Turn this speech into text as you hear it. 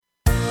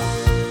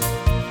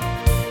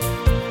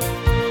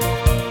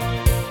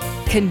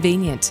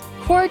convenient,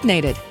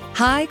 coordinated,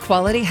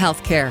 high-quality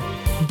healthcare.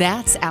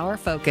 That's our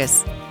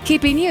focus.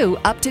 Keeping you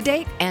up to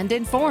date and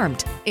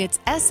informed. It's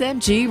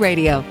SMG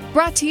Radio,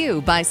 brought to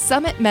you by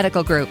Summit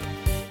Medical Group.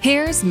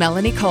 Here's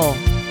Melanie Cole.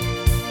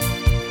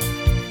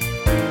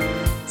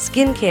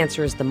 Skin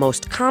cancer is the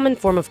most common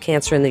form of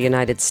cancer in the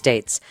United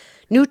States.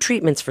 New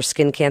treatments for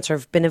skin cancer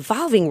have been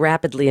evolving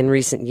rapidly in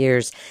recent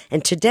years,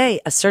 and today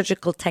a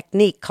surgical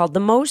technique called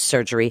the Mohs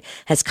surgery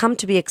has come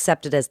to be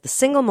accepted as the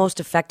single most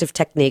effective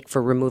technique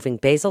for removing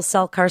basal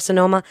cell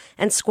carcinoma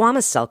and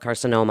squamous cell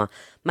carcinoma.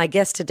 My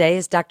guest today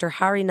is Dr.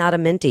 Hari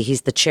Nadaminti.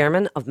 He's the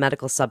chairman of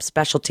medical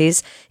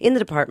subspecialties in the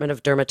Department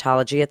of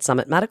Dermatology at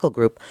Summit Medical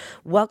Group.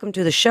 Welcome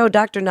to the show,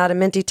 Dr.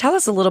 Nadaminti. Tell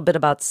us a little bit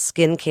about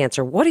skin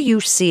cancer. What are you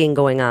seeing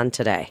going on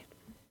today?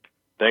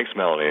 Thanks,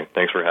 Melanie.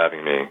 Thanks for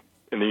having me.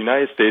 In the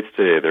United States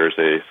today, there's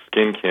a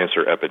skin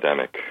cancer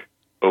epidemic.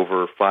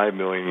 Over 5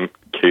 million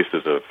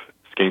cases of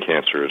skin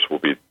cancers will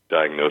be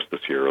diagnosed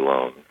this year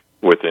alone,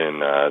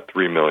 within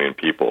 3 million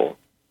people.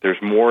 There's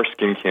more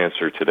skin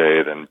cancer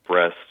today than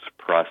breast,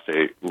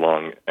 prostate,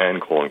 lung, and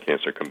colon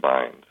cancer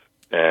combined.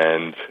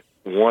 And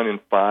 1 in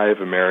 5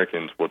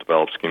 Americans will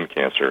develop skin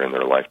cancer in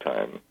their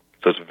lifetime.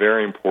 So it's a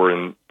very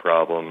important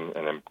problem,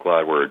 and I'm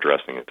glad we're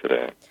addressing it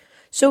today.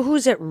 So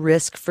who's at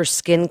risk for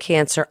skin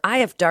cancer? I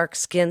have dark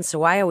skin,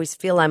 so I always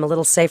feel I'm a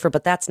little safer,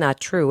 but that's not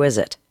true, is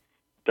it?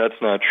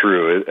 That's not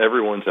true.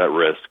 Everyone's at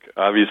risk.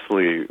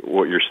 Obviously,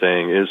 what you're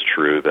saying is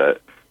true,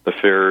 that the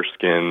fairer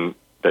skin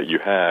that you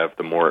have,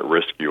 the more at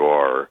risk you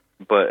are.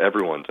 But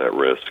everyone's at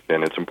risk,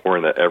 and it's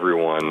important that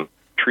everyone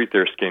treat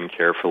their skin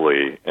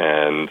carefully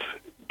and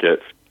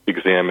get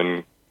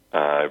examined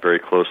very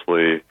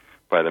closely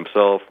by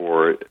themselves,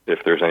 or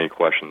if there's any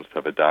questions,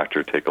 have a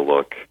doctor take a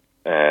look.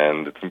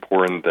 And it's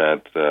important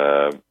that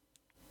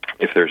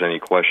if there's any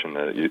question,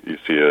 that you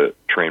see a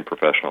trained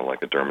professional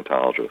like a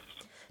dermatologist.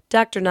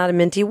 Dr.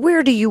 Nadaminti,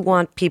 where do you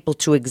want people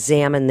to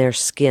examine their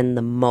skin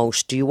the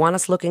most? Do you want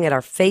us looking at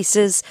our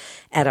faces,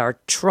 at our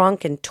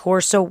trunk and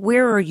torso?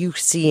 Where are you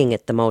seeing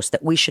it the most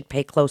that we should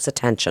pay close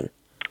attention?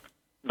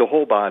 The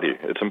whole body.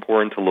 It's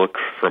important to look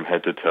from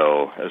head to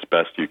toe as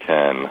best you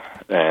can.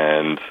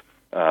 And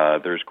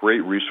there's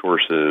great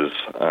resources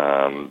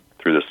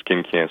through the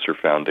Skin Cancer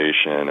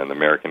Foundation and the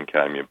American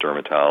Academy of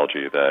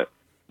Dermatology that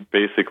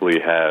basically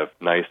have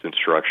nice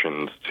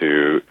instructions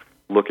to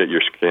look at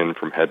your skin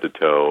from head to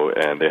toe,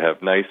 and they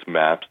have nice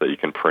maps that you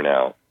can print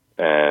out.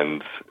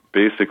 And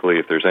basically,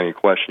 if there's any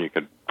question, you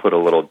can put a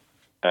little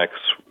X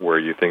where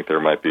you think there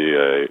might be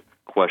a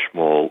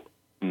questionable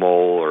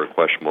mole or a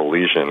questionable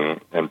lesion,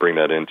 and bring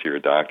that into your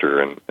doctor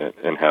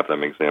and have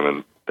them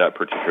examine that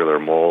particular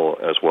mole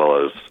as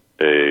well as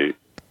a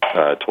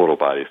total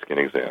body skin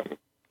exam.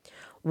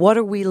 What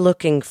are we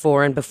looking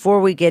for? And before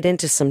we get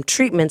into some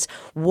treatments,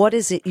 what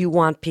is it you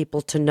want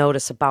people to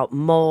notice about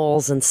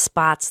moles and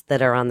spots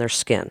that are on their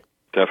skin?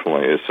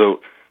 Definitely. So,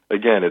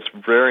 again, it's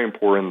very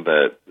important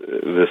that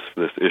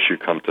this issue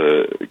come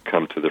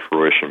to the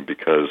fruition,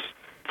 because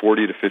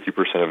 40 to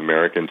 50% of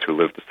Americans who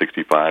live to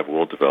 65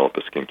 will develop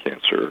a skin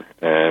cancer.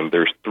 And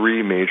there's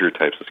 3 major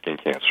types of skin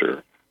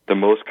cancer. The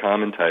most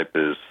common type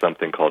is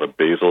something called a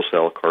basal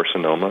cell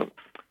carcinoma.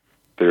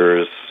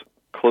 There's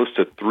close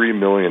to 3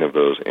 million of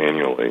those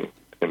annually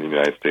in the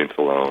United States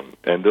alone.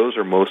 And those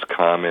are most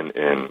common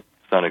in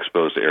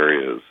sun-exposed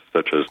areas,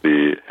 such as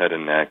the head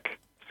and neck,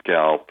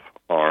 scalp,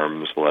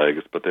 arms,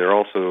 legs, but they're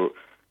also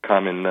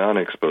common in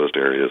non-exposed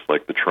areas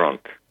like the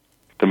trunk.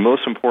 The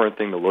most important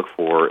thing to look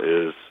for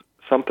is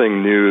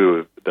something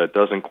new that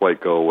doesn't quite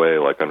go away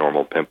like a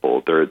normal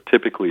pimple. They're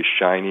typically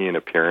shiny in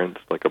appearance,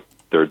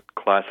 they're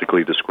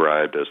classically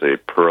described as a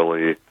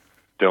pearly,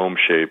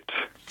 dome-shaped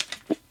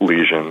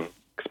lesion,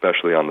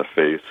 especially on the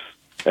face.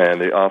 And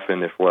they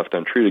often, if left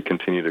untreated,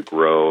 continue to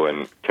grow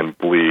and can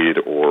bleed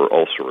or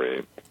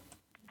ulcerate.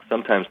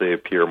 Sometimes they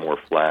appear more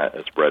flat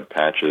as red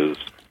patches,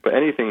 but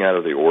anything out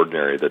of the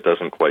ordinary that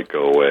doesn't quite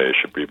go away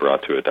should be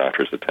brought to a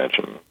doctor's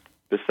attention.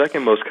 The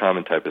second most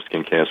common type of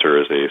skin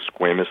cancer is a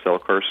squamous cell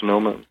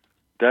carcinoma.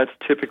 That's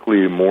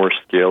typically more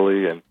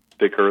scaly and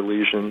thicker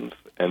lesions,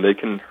 and they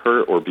can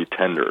hurt or be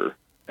tender.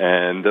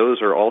 And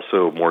those are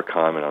also more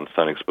common on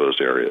sun-exposed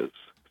areas,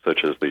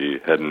 such as the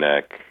head and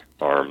neck,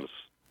 arms,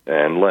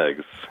 and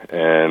legs.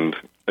 And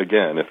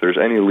again, if there's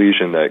any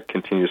lesion that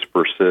continues to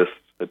persist,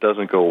 that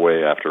doesn't go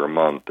away after a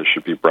month, it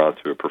should be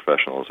brought to a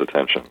professional's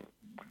attention.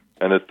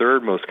 And the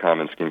third most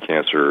common skin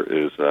cancer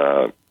is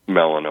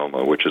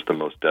melanoma, which is the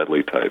most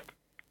deadly type.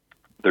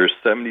 There's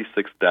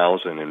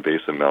 76,000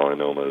 invasive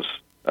melanomas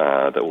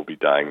that will be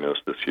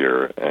diagnosed this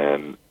year,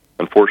 and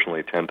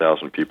unfortunately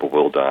 10,000 people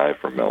will die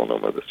from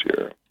melanoma this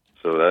year.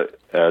 So that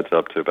adds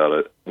up to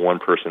about one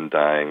person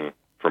dying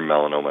from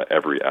melanoma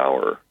every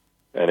hour.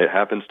 And it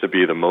happens to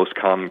be the most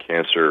common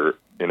cancer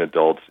in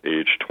adults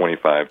aged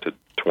 25 to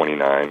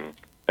 29,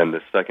 and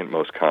the second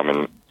most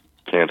common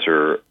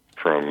cancer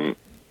from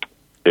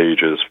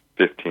ages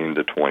 15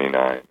 to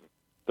 29.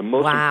 The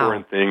most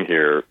important thing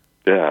here,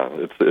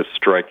 it's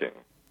striking.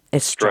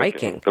 It's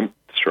striking.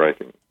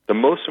 Striking. The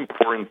most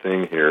important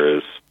thing here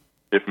is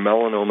if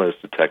melanoma is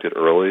detected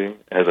early, it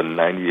has a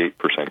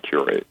 98%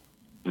 cure rate.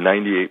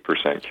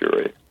 98% cure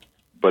rate.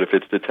 But if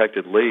it's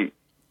detected late,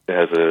 it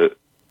has a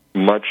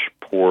much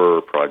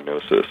poorer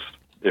prognosis.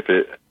 If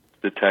it's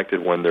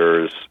detected when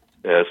it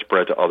has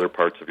spread to other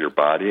parts of your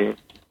body,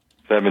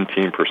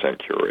 17%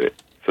 cure rate.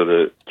 So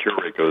the cure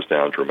rate goes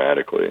down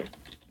dramatically.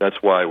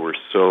 That's why we're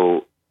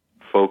so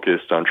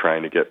focused on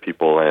trying to get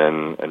people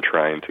in and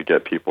trying to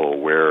get people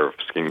aware of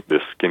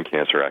this skin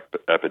cancer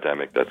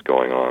epidemic that's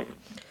going on.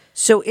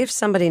 So if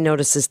somebody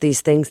notices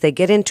these things, they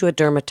get into a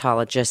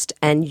dermatologist,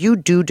 and you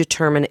do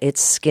determine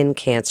it's skin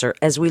cancer.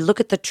 As we look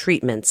at the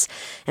treatments,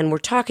 and we're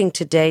talking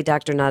today,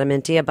 Dr.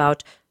 Nadaminti,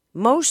 about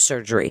Mohs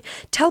surgery.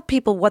 Tell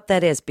people what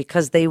that is,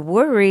 because they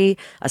worry,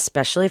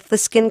 especially if the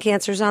skin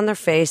cancer is on their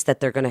face, that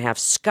they're going to have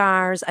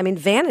scars. I mean,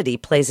 vanity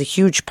plays a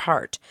huge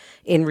part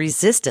in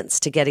resistance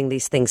to getting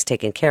these things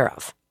taken care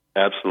of.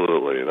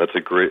 Absolutely. That's a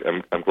great,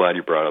 I'm glad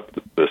you brought up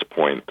this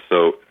point.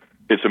 So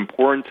it's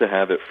important to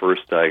have it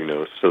first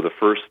diagnosed. So the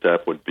first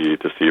step would be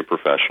to see a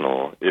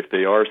professional. If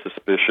they are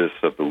suspicious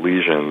of the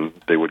lesion,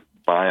 they would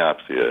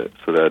biopsy it.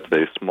 So that's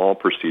a small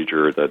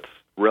procedure that's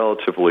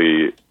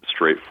relatively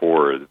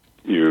straightforward.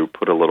 You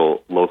put a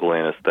little local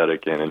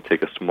anesthetic in and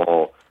take a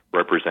small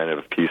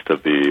representative piece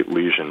of the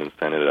lesion and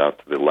send it out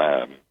to the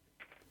lab.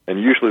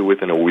 And usually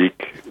within a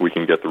week, we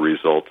can get the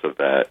results of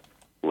that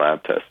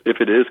lab test.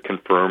 If it is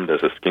confirmed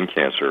as a skin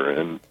cancer,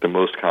 and the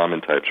most common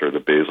types are the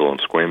basal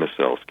and squamous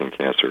cell skin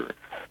cancer,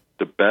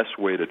 the best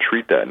way to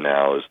treat that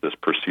now is this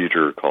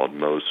procedure called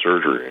Mohs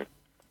surgery.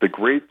 The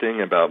great thing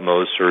about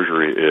Mohs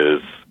surgery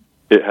is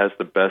it has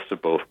the best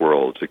of both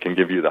worlds. It can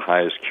give you the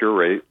highest cure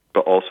rate,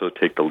 but also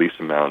take the least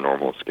amount of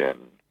normal skin.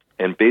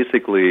 And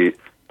basically,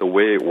 the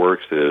way it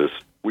works is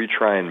we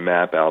try and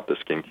map out the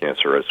skin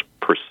cancer as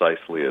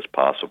precisely as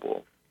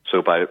possible.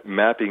 So by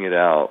mapping it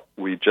out,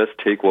 we just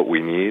take what we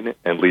need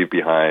and leave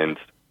behind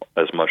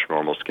as much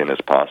normal skin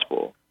as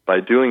possible. By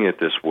doing it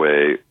this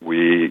way,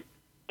 we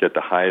get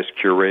the highest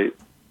cure rate,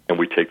 and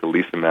we take the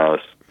least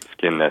amount of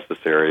skin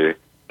necessary,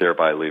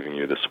 thereby leaving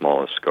you the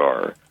smallest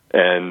scar.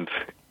 And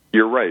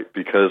you're right,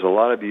 because a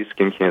lot of these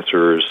skin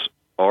cancers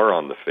are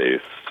on the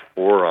face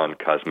or on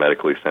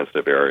cosmetically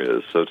sensitive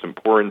areas. So it's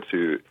important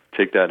to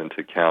take that into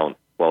account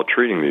while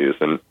treating these.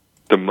 And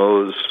the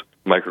Mohs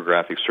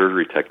micrographic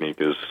surgery technique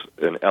is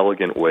an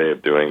elegant way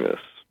of doing this.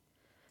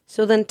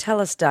 So then tell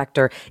us,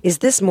 doctor, is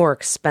this more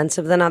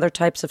expensive than other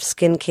types of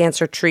skin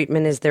cancer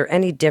treatment? Is there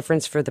any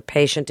difference for the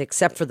patient,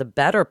 except for the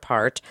better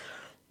part,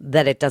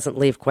 that it doesn't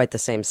leave quite the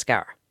same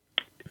scar?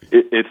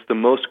 It's the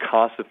most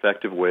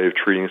cost-effective way of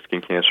treating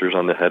skin cancers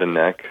on the head and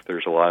neck.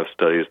 There's a lot of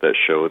studies that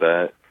show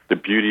that. The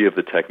beauty of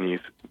the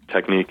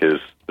technique is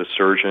the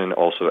surgeon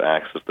also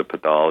acts as the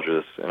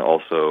pathologist and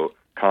also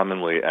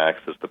commonly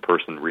acts as the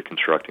person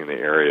reconstructing the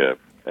area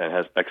and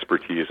has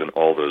expertise in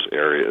all those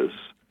areas.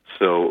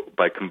 So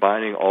by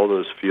combining all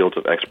those fields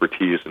of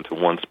expertise into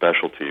one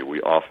specialty,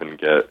 we often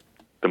get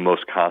the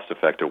most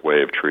cost-effective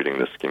way of treating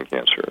this skin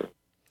cancer.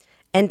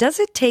 And does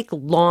it take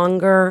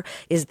longer?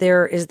 Is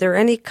there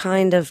any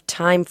kind of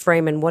time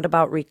frame? And what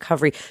about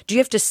recovery? Do you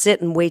have to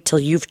sit and wait till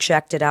you've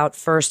checked it out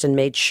first and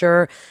made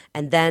sure?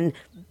 And then,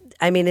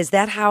 I mean, is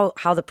that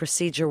how the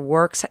procedure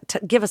works?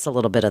 Give us a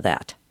little bit of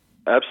that.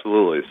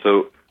 Absolutely.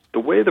 So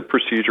the way the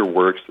procedure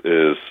works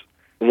is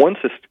once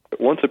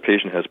a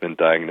patient has been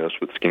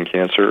diagnosed with skin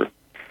cancer,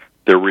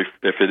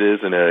 if it is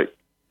in an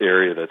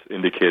area that's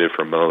indicated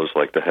for Mohs,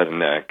 like the head and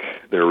neck,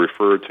 they're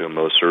referred to a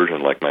Mohs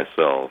surgeon like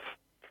myself.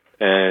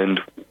 And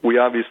we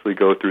obviously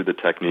go through the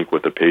technique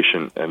with the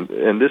patient,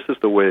 and this is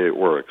the way it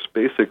works.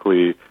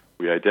 Basically,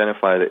 we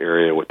identify the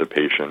area with the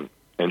patient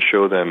and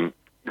show them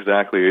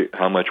exactly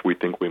how much we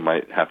think we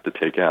might have to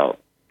take out.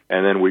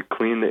 And then we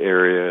clean the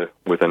area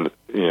with a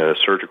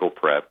surgical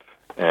prep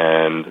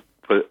and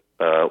put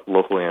a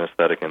local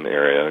anesthetic in the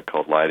area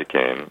called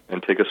lidocaine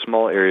and take a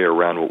small area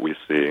around what we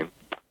see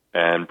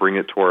and bring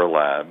it to our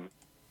lab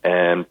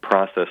and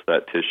process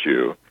that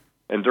tissue.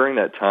 And during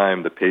that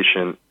time, the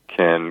patient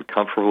can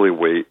comfortably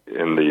wait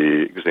in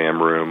the exam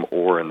room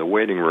or in the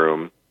waiting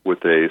room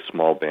with a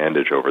small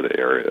bandage over the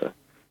area.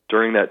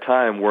 During that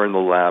time, we're in the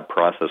lab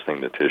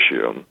processing the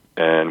tissue,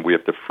 and we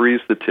have to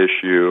freeze the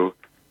tissue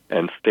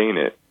and stain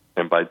it.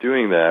 And by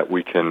doing that,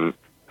 we can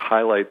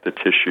highlight the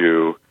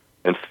tissue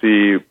and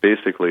see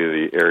basically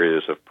the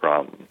areas of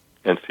problem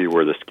and see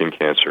where the skin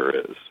cancer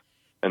is.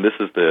 And this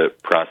is the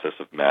process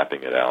of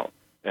mapping it out.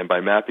 And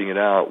by mapping it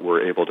out,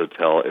 we're able to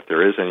tell if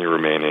there is any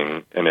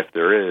remaining, and if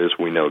there is,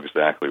 we know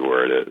exactly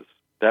where it is.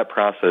 That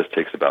process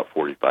takes about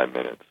 45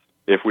 minutes.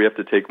 If we have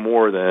to take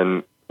more,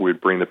 then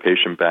we'd bring the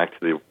patient back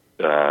to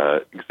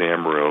the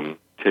exam room,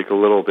 take a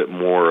little bit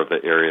more of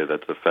the area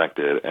that's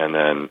affected, and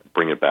then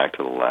bring it back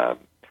to the lab.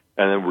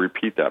 And then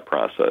repeat that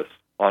process.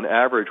 On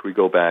average, we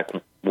go back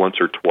once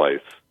or twice,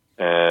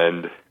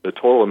 and the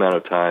total amount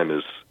of time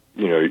is,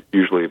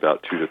 usually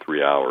about 2 to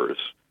 3 hours.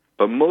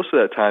 But most of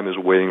that time is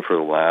waiting for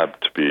the lab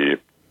to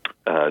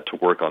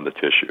work on the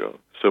tissue.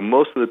 So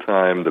most of the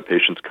time, the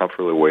patient's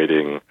comfortably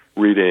waiting,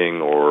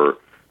 reading, or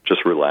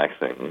just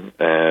relaxing.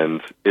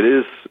 And it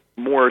is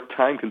more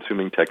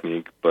time-consuming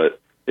technique, but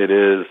it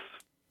is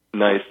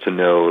nice to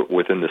know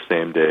within the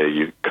same day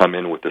you come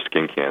in with the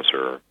skin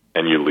cancer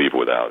and you leave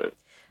without it.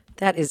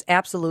 That is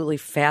absolutely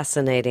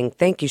fascinating.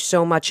 Thank you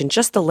so much. In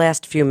just the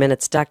last few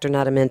minutes, Dr.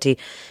 Nadamanti,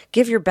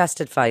 give your best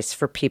advice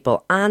for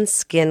people on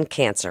skin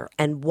cancer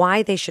and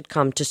why they should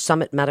come to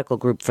Summit Medical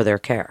Group for their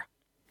care.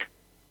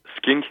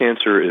 Skin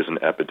cancer is an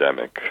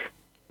epidemic.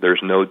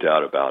 There's no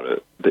doubt about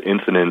it. The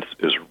incidence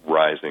is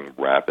rising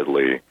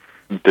rapidly.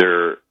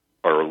 There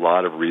are a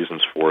lot of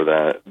reasons for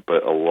that,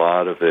 but a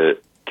lot of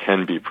it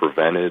can be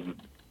prevented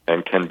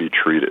and can be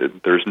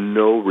treated. There's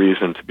no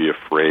reason to be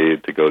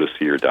afraid to go to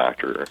see your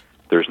doctor.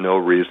 There's no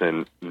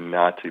reason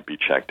not to be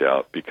checked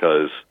out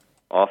because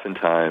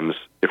oftentimes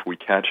if we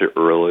catch it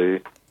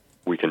early,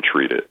 we can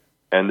treat it.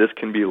 And this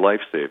can be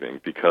life-saving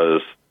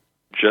because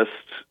just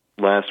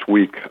last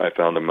week I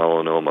found a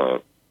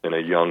melanoma in a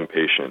young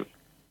patient.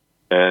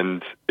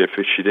 And if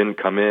she didn't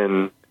come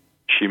in,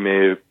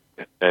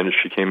 and if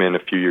she came in a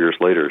few years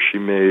later, she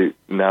may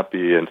not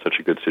be in such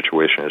a good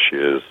situation as she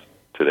is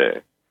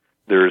today.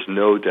 There is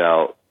no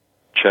doubt,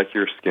 check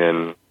your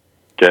skin,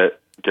 get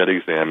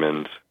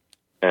examined,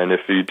 and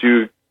if you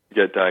do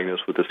get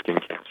diagnosed with a skin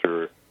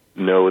cancer,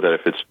 know that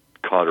if it's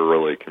caught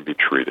early, it can be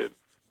treated.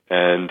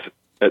 And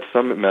at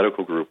Summit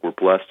Medical Group, we're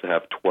blessed to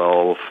have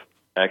 12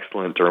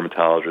 excellent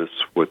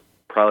dermatologists with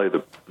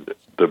probably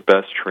the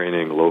best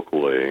training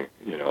locally,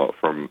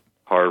 from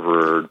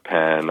Harvard,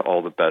 Penn,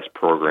 all the best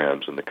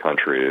programs in the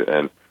country.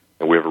 And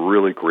we have a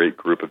really great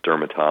group of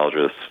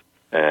dermatologists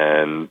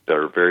and that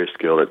are very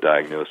skilled at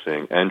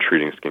diagnosing and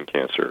treating skin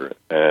cancer.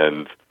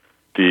 And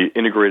the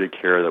integrated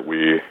care that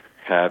we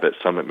have at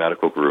Summit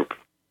Medical Group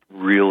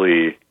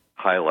really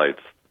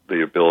highlights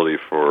the ability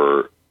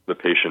for the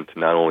patient to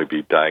not only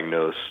be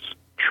diagnosed,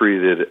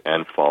 treated,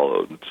 and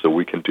followed. So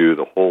we can do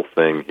the whole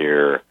thing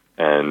here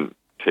and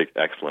take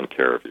excellent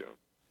care of you.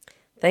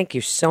 Thank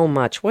you so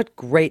much. What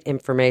great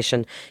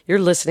information. You're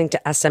listening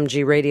to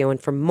SMG Radio,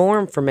 and for more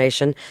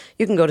information,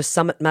 you can go to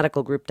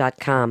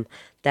summitmedicalgroup.com.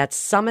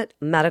 That's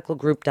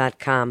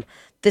summitmedicalgroup.com.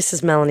 This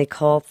is Melanie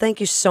Cole. Thank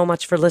you so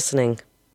much for listening.